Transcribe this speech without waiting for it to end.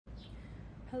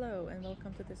Hello and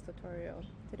welcome to this tutorial.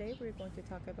 Today we're going to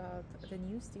talk about the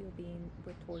new steel beam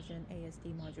with torsion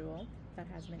AISC module that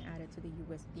has been added to the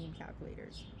US beam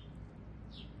calculators.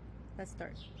 Let's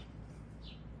start.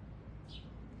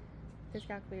 This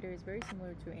calculator is very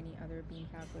similar to any other beam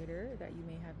calculator that you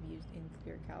may have used in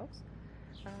ClearCalcs.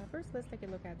 First, let's take a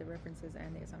look at the references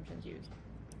and the assumptions used.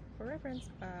 For reference,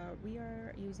 we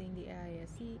are using the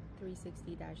AISC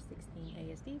 360-16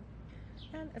 ASD,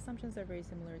 and assumptions are very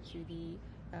similar to the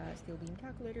steel beam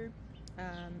calculator.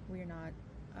 We are not,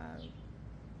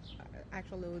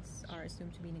 actual loads are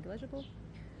assumed to be negligible.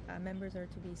 Members are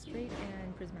to be straight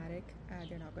and prismatic.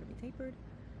 They're not going to be tapered.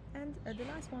 And the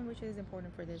last one, which is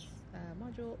important for this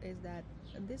module, is that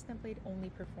this template only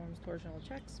performs torsional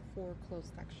checks for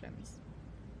closed sections.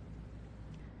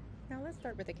 Now let's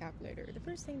start with the calculator. The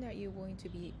first thing that you're going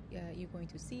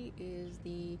to see is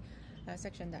the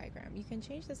section diagram. You can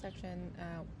change the section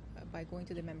by going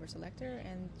to the member selector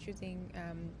and choosing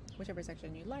whichever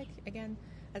section you like. Again,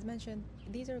 as mentioned,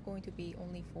 these are going to be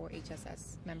only for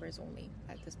HSS members only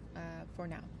at this for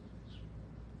now.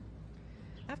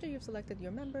 After you've selected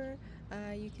your member,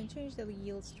 you can change the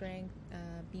yield strength,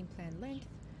 beam plan length,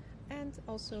 and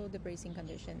also the bracing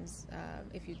conditions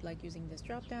if you'd like using this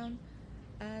drop down.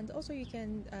 And also you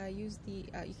can you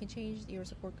can change your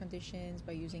support conditions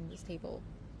by using this table.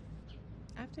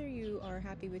 After you are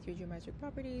happy with your geometric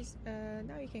properties,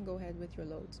 now you can go ahead with your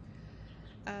loads.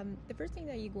 The first thing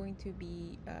that you're going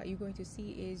to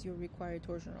see is your required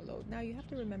torsional load. Now you have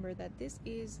to remember that this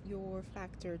is your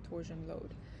factor torsion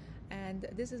load, and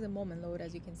this is a moment load,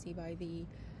 as you can see by the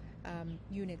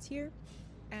units here.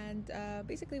 And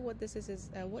basically what this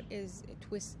is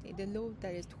the load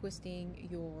that is twisting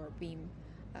your beam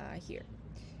here.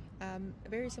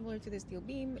 Very similar to the steel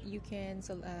beam, you can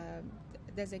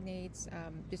designate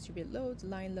distribute loads,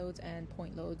 line loads, and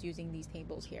point loads using these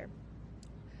tables here.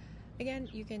 Again,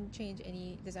 you can change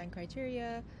any design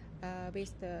criteria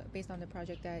based on the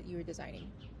project that you're designing.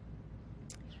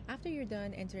 After you're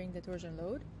done entering the torsion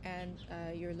load and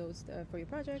your loads for your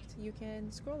project, you can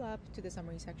scroll up to the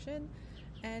summary section,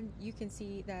 and you can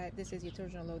see that this is your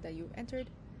torsional load that you entered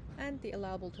and the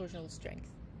allowable torsional strength.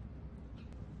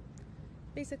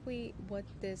 Basically, what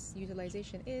this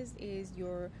utilization is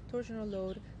your torsional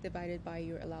load divided by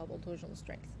your allowable torsional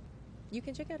strength. You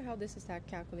can check out how this is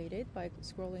calculated by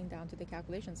scrolling down to the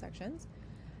calculation sections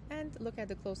and look at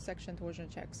the closed section torsion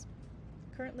checks.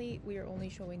 Currently, we are only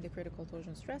showing the critical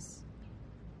torsion stress,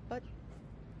 but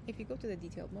if you go to the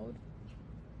detailed mode,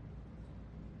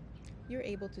 you're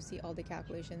able to see all the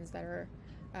calculations that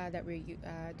we're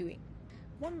doing.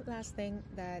 One last thing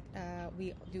that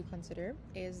we do consider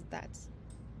is that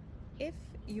if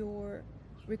your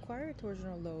required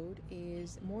torsional load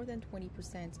is more than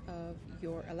 20% of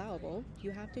your allowable,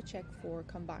 you have to check for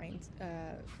combined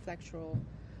flexural,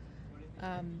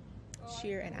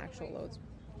 shear, and actual loads.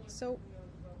 So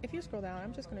if you scroll down,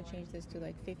 I'm just going to change this to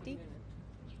like 50.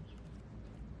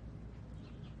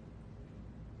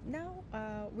 Now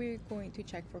we're going to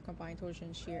check for combined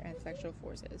torsion, shear, and flexural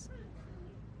forces.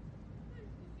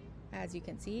 As you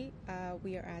can see,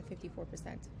 we are at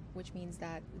 54%, which means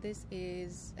that this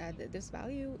is this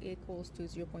value equals to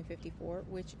 0.54,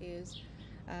 which is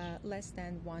less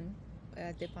than 1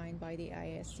 defined by the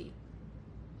AISC.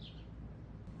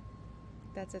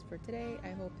 That's it for today.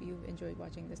 I hope you've enjoyed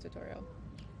watching this tutorial.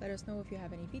 Let us know if you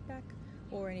have any feedback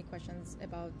or any questions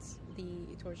about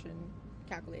the torsion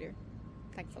calculator.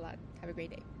 Thanks a lot. Have a great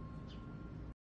day.